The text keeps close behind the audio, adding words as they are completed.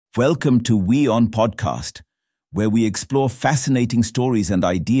Welcome to WION Podcast, where we explore fascinating stories and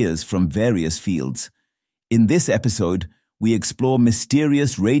ideas from various fields. In this episode, we explore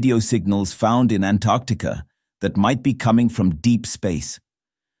mysterious radio signals found in Antarctica that might be coming from deep space.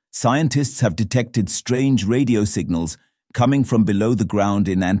 Scientists have detected strange radio signals coming from below the ground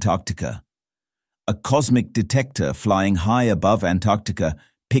in Antarctica. A cosmic detector flying high above Antarctica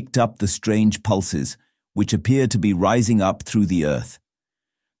picked up the strange pulses, which appear to be rising up through the Earth.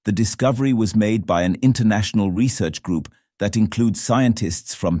 The discovery was made by an international research group that includes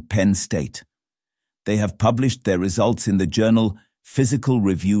scientists from Penn State. They have published their results in the journal Physical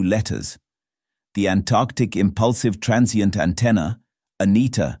Review Letters. The Antarctic Impulsive Transient Antenna,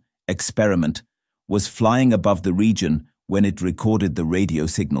 ANITA, experiment was flying above the region when it recorded the radio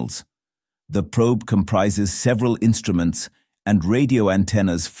signals. The probe comprises several instruments and radio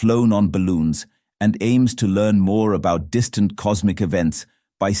antennas flown on balloons and aims to learn more about distant cosmic events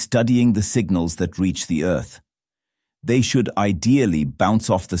by studying the signals that reach the Earth. They should ideally bounce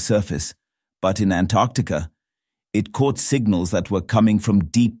off the surface, but in Antarctica, it caught signals that were coming from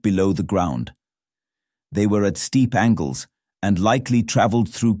deep below the ground. They were at steep angles and likely traveled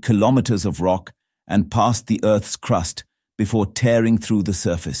through kilometers of rock and past the Earth's crust before tearing through the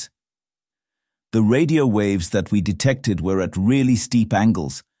surface. The radio waves that we detected were at really steep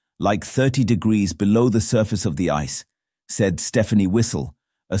angles, like 30 degrees below the surface of the ice, said Stephanie Wissel,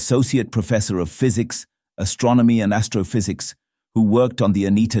 Associate Professor of Physics, Astronomy and Astrophysics, who worked on the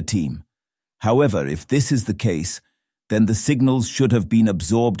ANITA team. However, if this is the case, then the signals should have been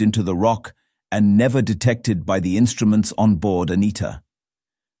absorbed into the rock and never detected by the instruments on board ANITA.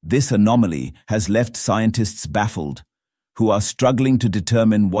 This anomaly has left scientists baffled, who are struggling to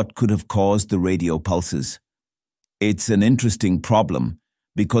determine what could have caused the radio pulses. It's an interesting problem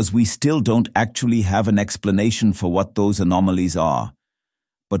because we still don't actually have an explanation for what those anomalies are.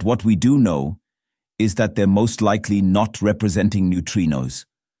 But what we do know is that they're most likely not representing neutrinos,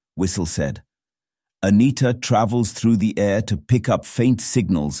 Wissel said. ANITA travels through the air to pick up faint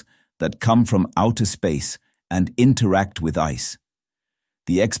signals that come from outer space and interact with ice.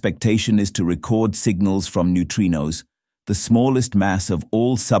 The expectation is to record signals from neutrinos, the smallest mass of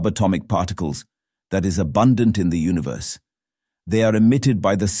all subatomic particles that is abundant in the universe. They are emitted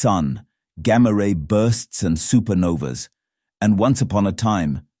by the sun, gamma-ray bursts and supernovas, and once upon a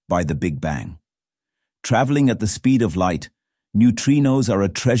time, by the Big Bang. Traveling at the speed of light, neutrinos are a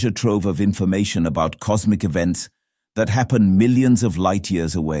treasure trove of information about cosmic events that happen millions of light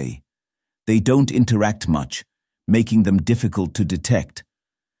years away. They don't interact much, making them difficult to detect.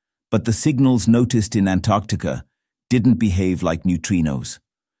 But the signals noticed in Antarctica didn't behave like neutrinos.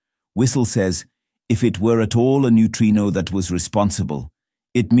 Wissel says, if it were at all a neutrino that was responsible,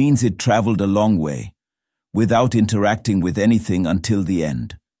 it means it traveled a long way, without interacting with anything until the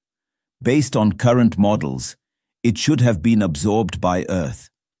end. Based on current models, it should have been absorbed by Earth.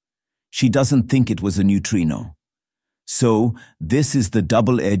 She doesn't think it was a neutrino. So, this is the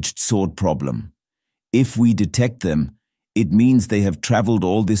double-edged sword problem. If we detect them, it means they have traveled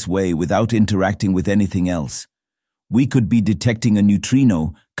all this way without interacting with anything else. We could be detecting a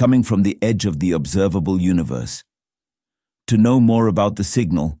neutrino coming from the edge of the observable universe. To know more about the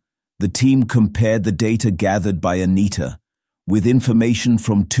signal, the team compared the data gathered by ANITA with information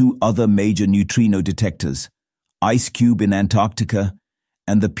from two other major neutrino detectors, IceCube in Antarctica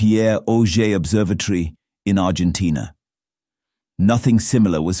and the Pierre Auger Observatory in Argentina. Nothing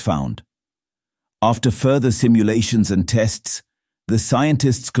similar was found. After further simulations and tests, the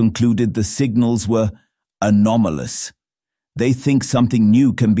scientists concluded the signals were anomalous. They think something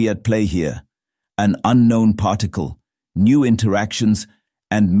new can be at play here, an unknown particle, new interactions,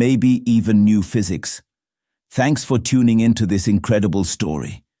 and maybe even new physics. Thanks for tuning into this incredible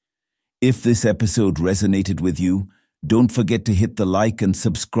story. If this episode resonated with you, don't forget to hit the like and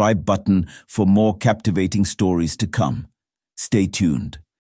subscribe button for more captivating stories to come. Stay tuned.